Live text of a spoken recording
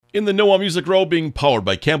In the Know on Music Row, being powered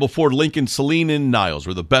by Campbell Ford Lincoln, Saline, and Niles,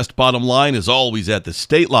 where the best bottom line is always at the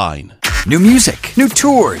state line. New music, new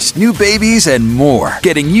tours, new babies, and more.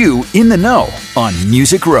 Getting you in the know on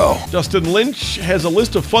Music Row. Justin Lynch has a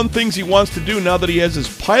list of fun things he wants to do now that he has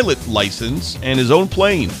his pilot license and his own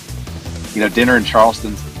plane. You know, dinner in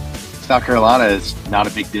Charleston, South Carolina is not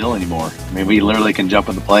a big deal anymore. I mean, we literally can jump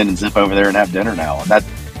in the plane and zip over there and have dinner now. And that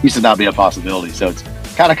used to not be a possibility. So it's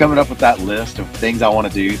kind of coming up with that list of things I want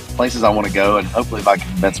to do, places I want to go, and hopefully if I can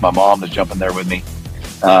convince my mom to jump in there with me,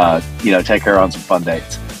 take her on some fun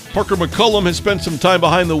dates. Parker McCullum has spent some time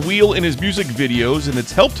behind the wheel in his music videos, and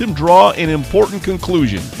it's helped him draw an important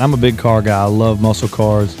conclusion. I'm a big car guy. I love muscle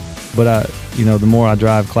cars, but the more I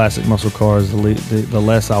drive classic muscle cars, the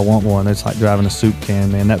less I want one. It's like driving a soup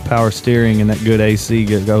can, man. That power steering and that good AC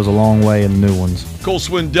goes a long way in new ones. Cole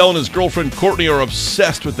Swindell and his girlfriend Courtney are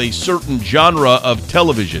obsessed with a certain genre of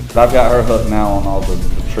television. I've got her hooked now on all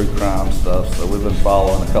the true crime stuff, so we've been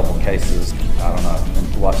following a couple cases. I don't know,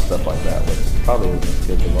 and watch stuff like that, but it's probably isn't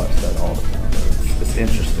good to watch that all the time. It's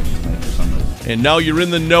interesting to me for some reason. And now you're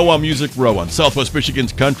in the Know on Music Row on Southwest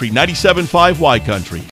Michigan's Country 97.5 Y Country.